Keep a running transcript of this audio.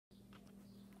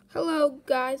Hello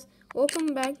guys,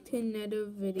 welcome back to another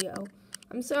video.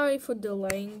 I'm sorry for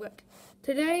delaying, but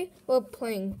today we're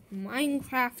playing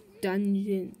Minecraft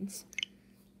Dungeons,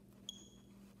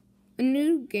 a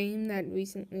new game that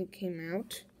recently came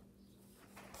out.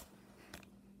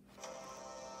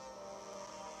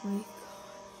 My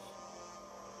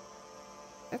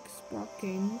gosh. Xbox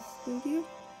Game Studio?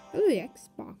 Oh, the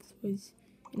Xbox was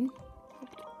in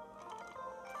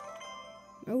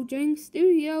Mojang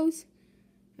Studios.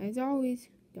 As always,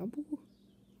 double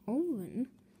Owen.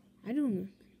 I don't know.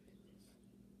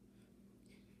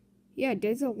 Yeah,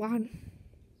 there's a lot.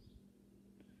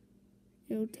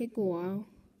 It'll take a while.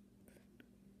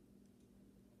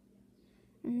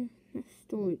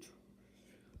 Storage.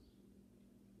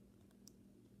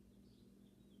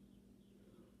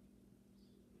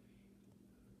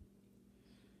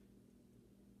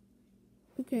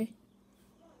 Okay.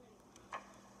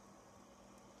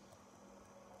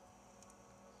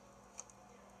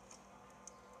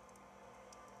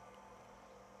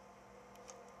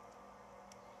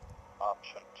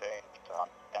 Option changed on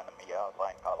enemy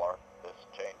outline color. This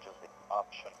changes the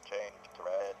option changed to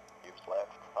red. Use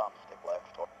left thumbstick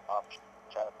left or option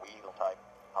chat wheel type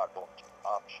toggle.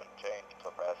 Option changed to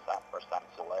press ampersand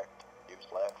select. Use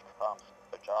left thumbs.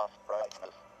 Adjust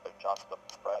brightness. Adjust the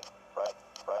brightness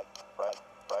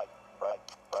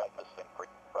increase.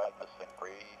 Brightness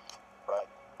increase.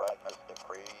 Brightness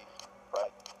decrease.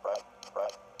 Brightness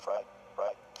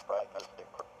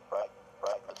decrease.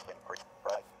 Brightness increase.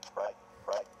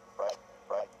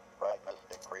 Brightness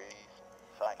decrease.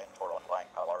 Sign in for online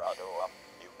Colorado.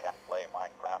 You can play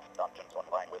Minecraft Dungeons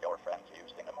online with your friends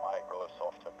using a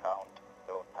Microsoft account.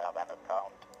 Don't have an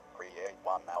account? Create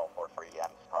one now for free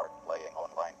and start playing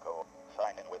online co.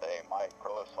 Sign in with a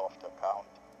Microsoft account.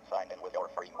 Sign in with your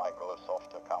free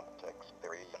Microsoft account to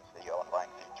experience the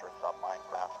online features of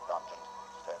Minecraft Dungeons.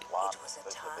 Step 1. Visit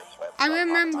this website. I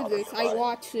remember this. I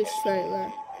watched this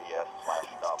trailer.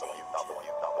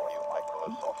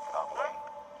 www.microsoft.com.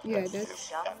 Yeah,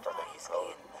 that's... Enter the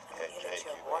code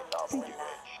KJQAWH7S.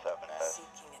 Press B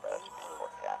for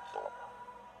cancel.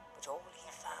 But all he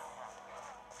found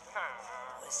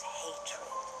was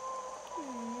hatred.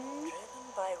 Driven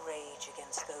by rage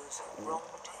against those who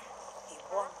wronged him, he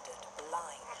wandered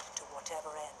blind to whatever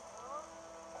end.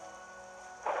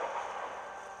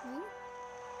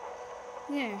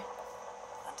 Yeah.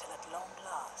 Until at long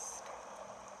last,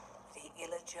 the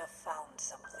illager found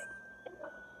something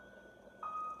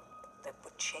that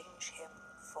would change him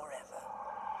forever.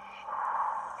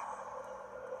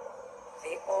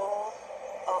 The awe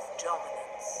of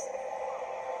dominance.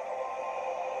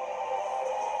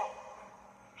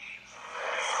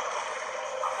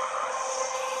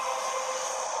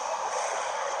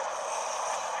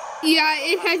 Yeah,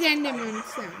 it has Enderman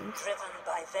sounds. Driven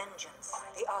by vengeance,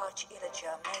 the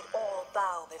arch-illager made all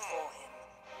bow before him.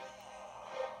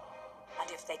 And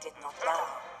if they did not bow,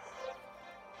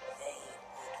 they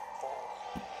would fall.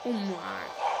 Oh my.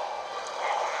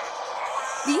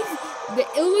 The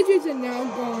illagers are now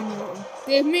gone home.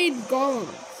 They've made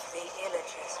golems. The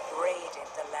illagers raided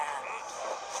the land.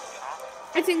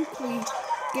 I think we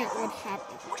get what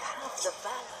happened. Would have the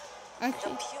valor and the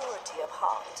Actually, purity of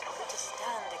heart to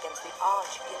stand against the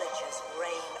arch-illager's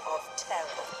reign of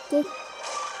terror. go.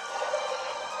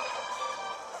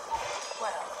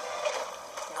 Well,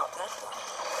 not that one.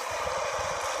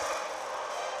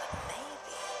 But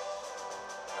maybe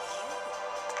you.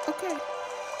 Okay.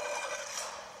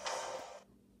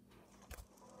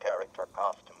 Character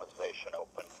customization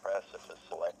open. Press it to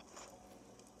select.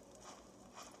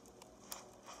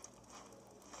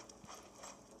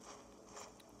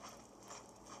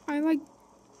 I like...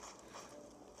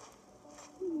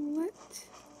 What?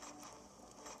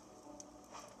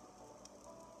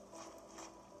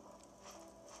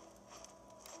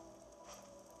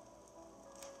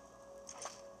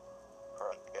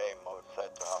 Current game mode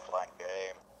set to offline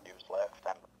game. Use left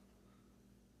and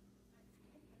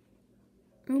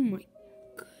Oh my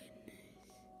goodness.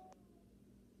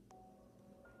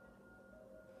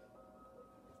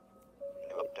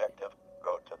 new objective.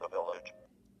 Go to the village.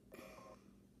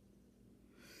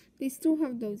 They still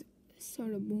have those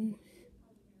sort of balls.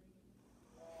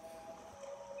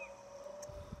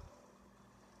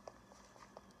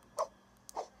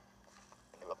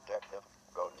 New objective.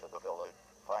 Go to the village.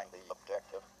 Find the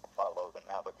objective. Follow the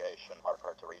navigation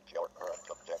marker to reach your current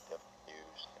objective.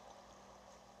 Use.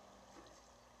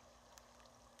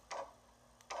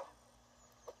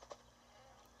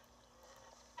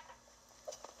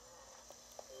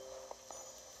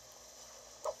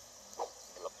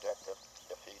 New objective.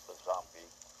 Defeat the zombie.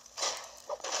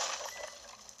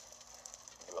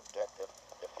 New objective.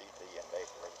 Defeat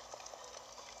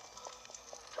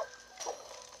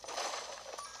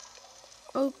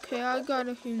Okay, I got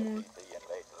a few more. The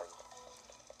invaders.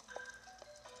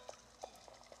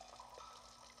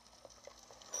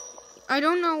 I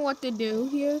don't know what to do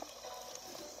here.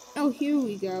 Oh, here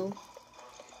we go.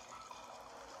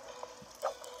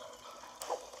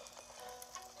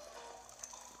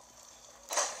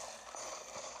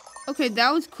 Okay,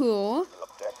 that was cool.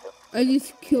 Objective. I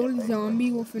just killed a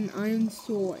zombie with an iron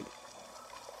sword.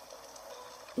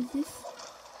 Is this?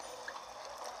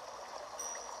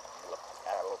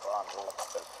 Arrow bundle.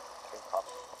 Pick up.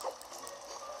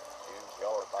 Use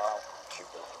your bow. Shoot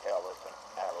a skeleton.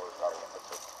 Arrows are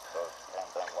limited. First and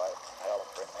then wipe. Health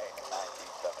remaining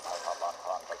 97 out of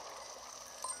 100.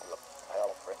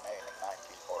 Health remaining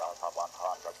 94 out of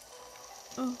 100.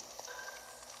 Oh,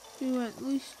 do at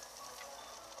least.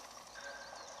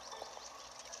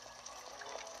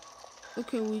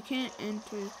 Okay, we can't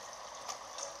enter.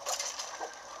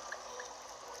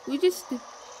 We just. Health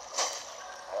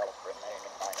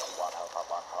remaining 91 out of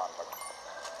 100.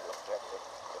 The objective.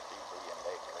 Defeat the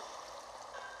invaders.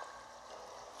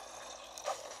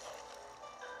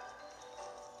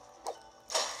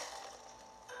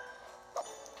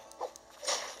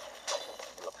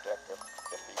 The objective.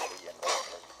 Defeat the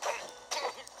invaders.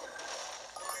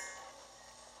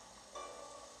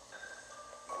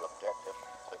 The objective.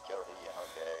 Secure the inner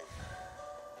gate.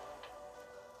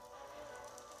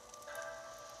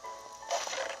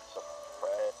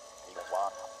 Spread.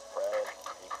 P1. Spread.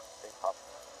 Pick up.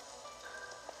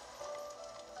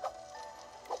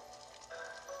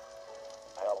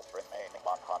 Health remaining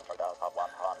 100 out of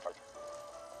 100.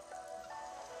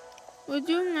 We're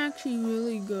doing actually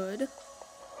really good.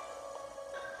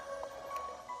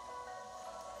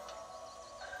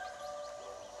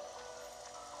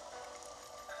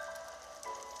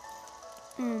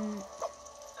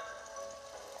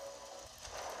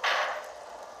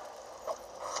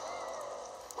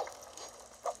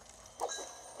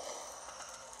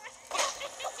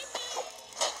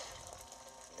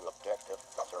 The objective.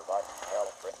 Survive.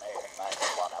 Health remaining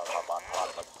 91 out of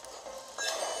 100.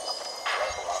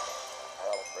 Level up.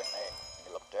 Health remaining.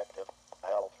 The objective.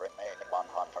 Health remaining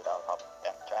 100 out of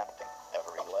enchanting.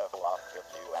 Every level up gives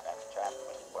you an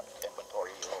enchantment when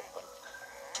inventory open.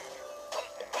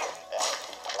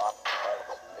 Empty slot.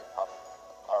 Health pick up.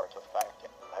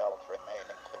 Artifacting. Health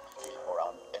remaining 64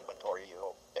 out. Inventory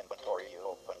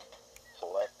open.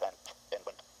 Select and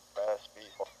inventory. Press B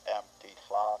for empty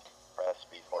slot. Press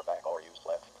B for back or use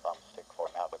left thumbstick for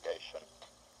navigation.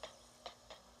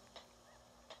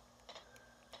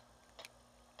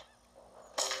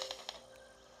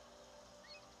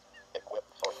 Equip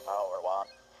source power 1.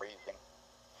 Freezing.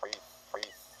 Freeze.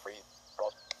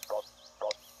 Frost.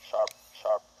 Sharp.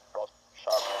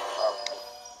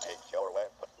 Makes your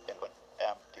weapon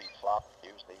empty slot.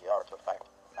 Use the artifact.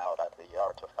 Now that the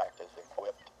artifact is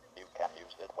equipped, you can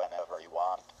use it whenever you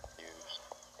want. Use.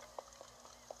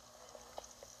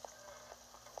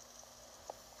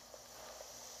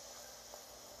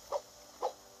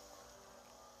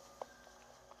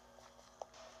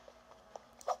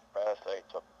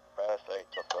 Press A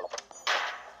to fill.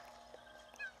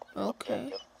 Okay.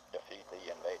 Objective. Defeat the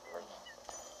invaders.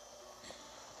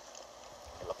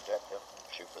 The objective.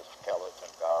 Shoot a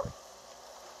skeleton guard.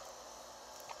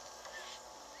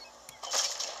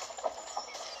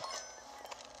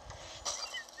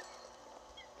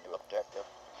 New objective.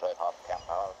 Set up camp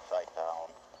outside town.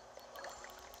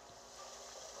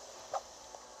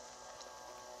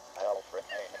 Health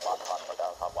remaining 100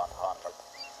 out of 100.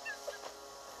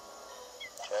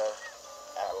 Chest.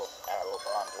 Arrow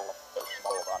bundle. A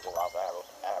small bundle of arrows.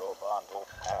 Arrow bundle.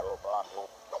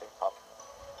 Pick up.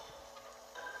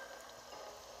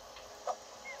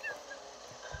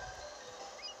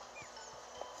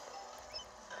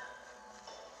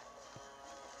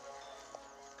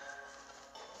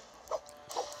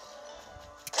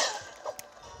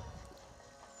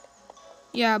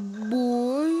 Yeah,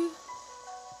 boy.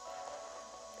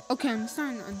 Okay, I'm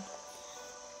starting on.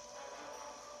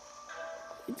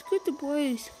 It's good to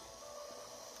play.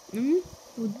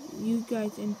 Would you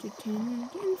guys entertain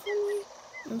again for me?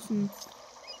 That was some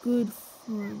good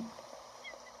fun. You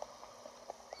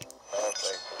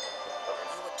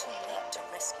were too late to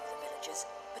rescue the villagers,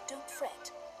 but don't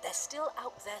fret. They're still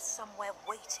out there somewhere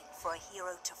waiting for a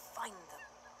hero to find them.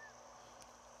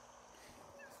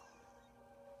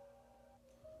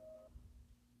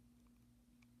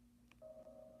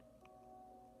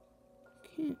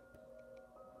 Camp.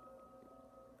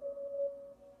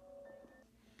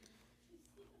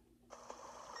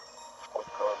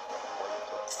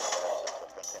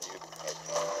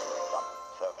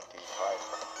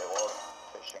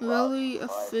 Really, a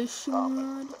fishing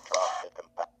rod?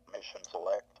 Mission select.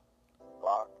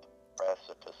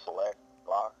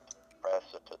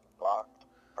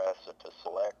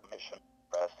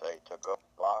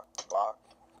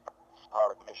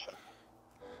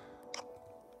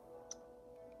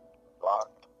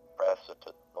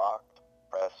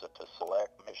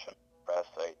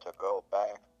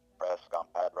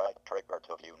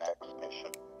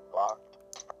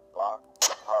 Lock.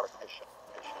 Hard mission.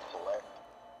 Mission select.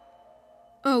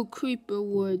 Oh, creeper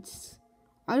woods.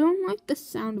 I don't like the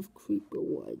sound of creeper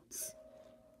woods.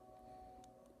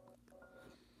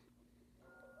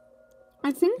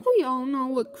 I think we all know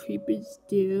what creepers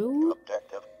do.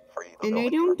 Objective. Free the And they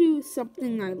villager. don't do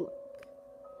something I like.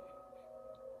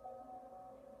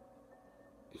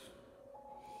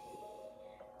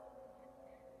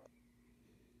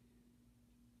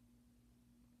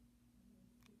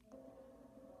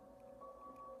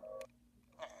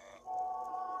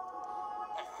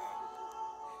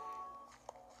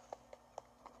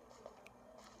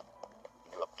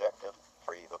 New objective.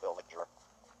 Free the villager.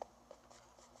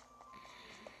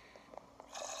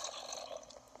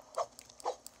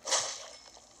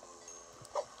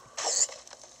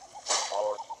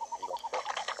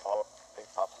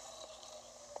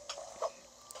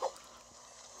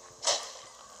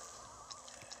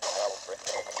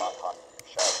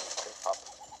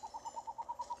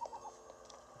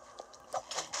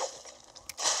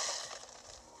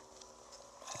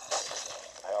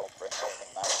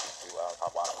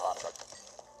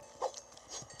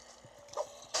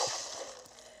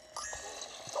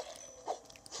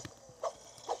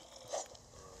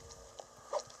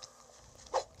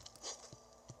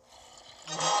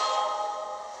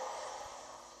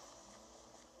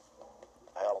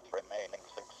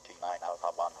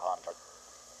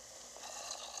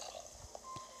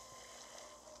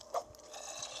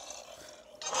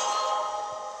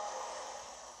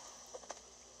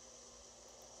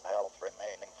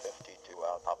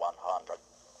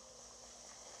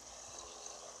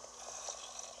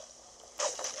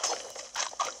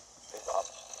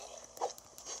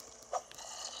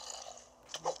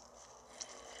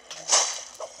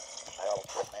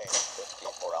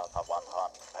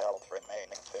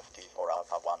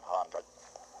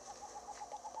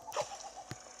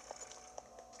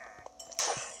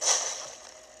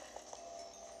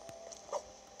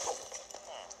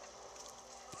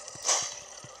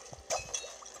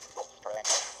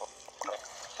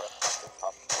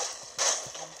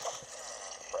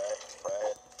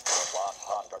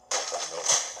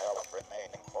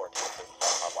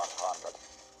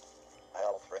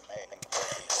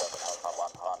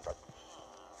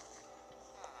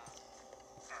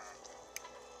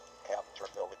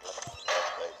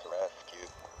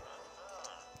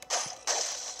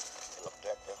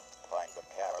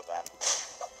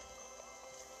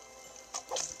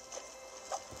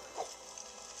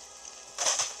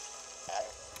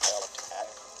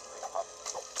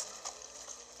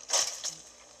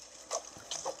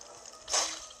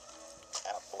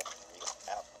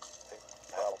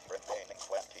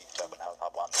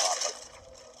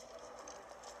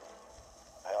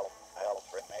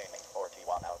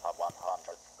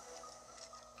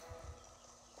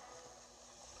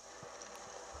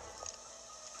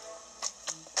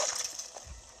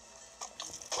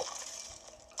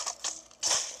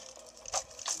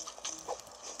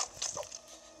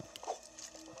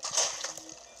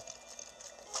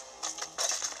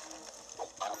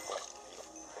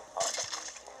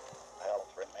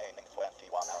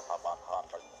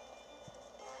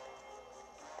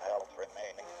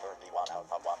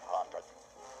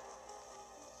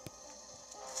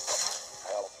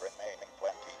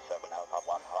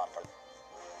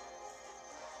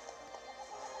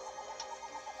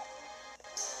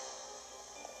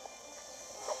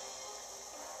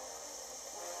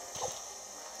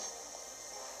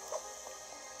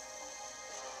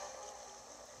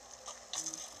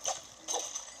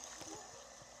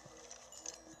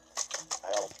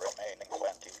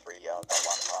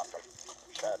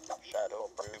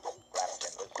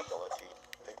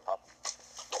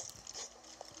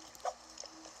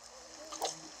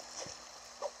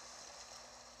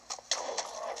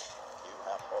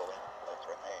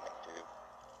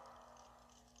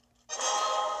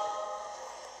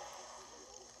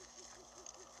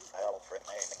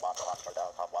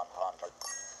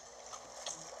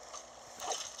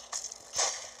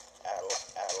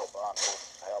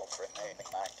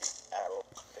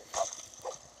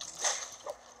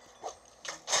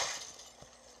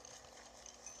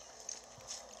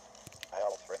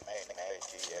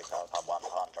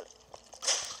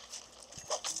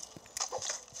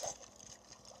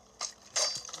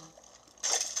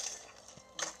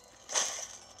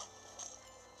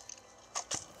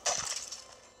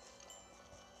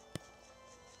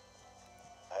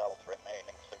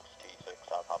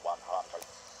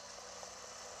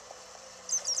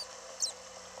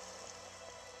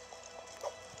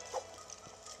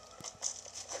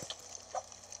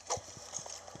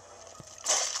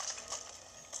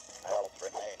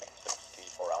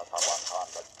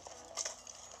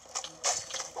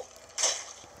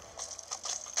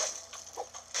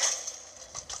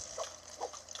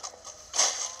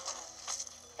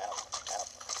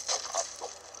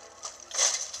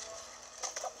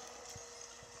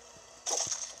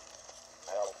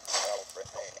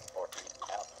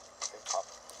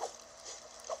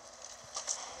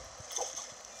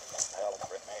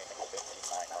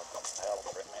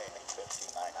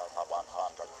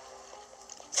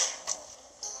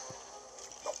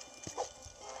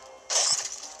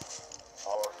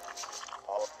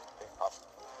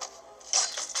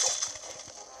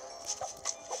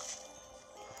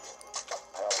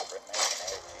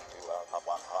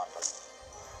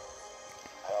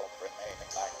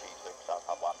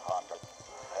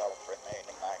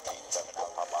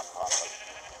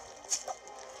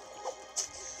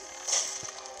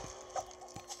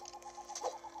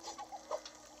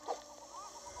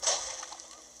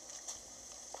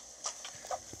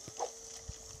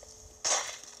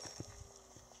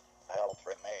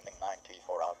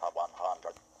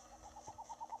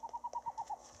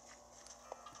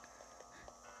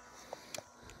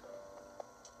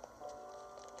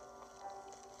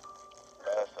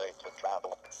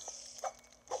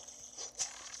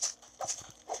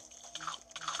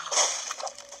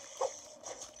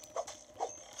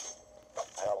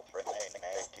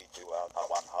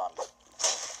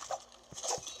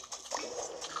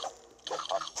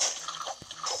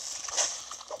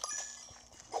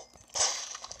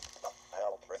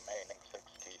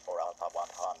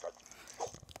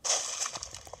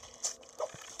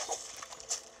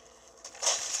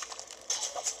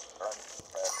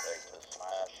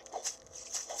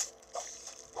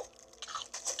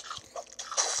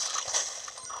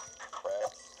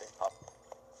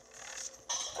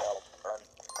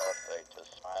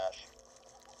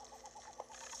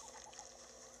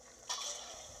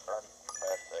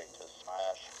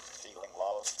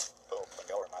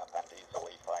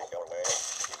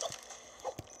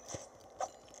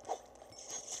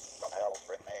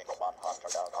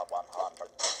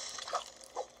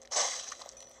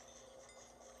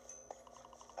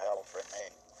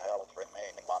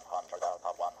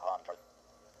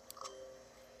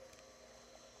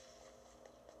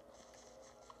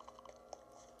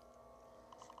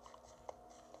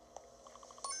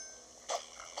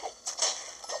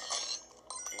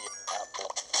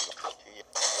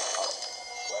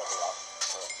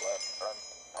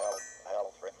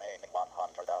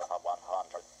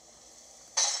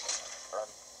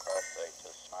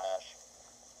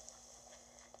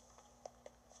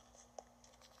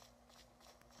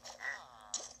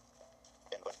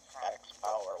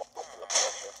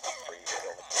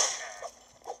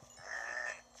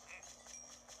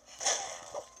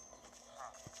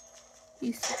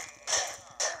 Peace.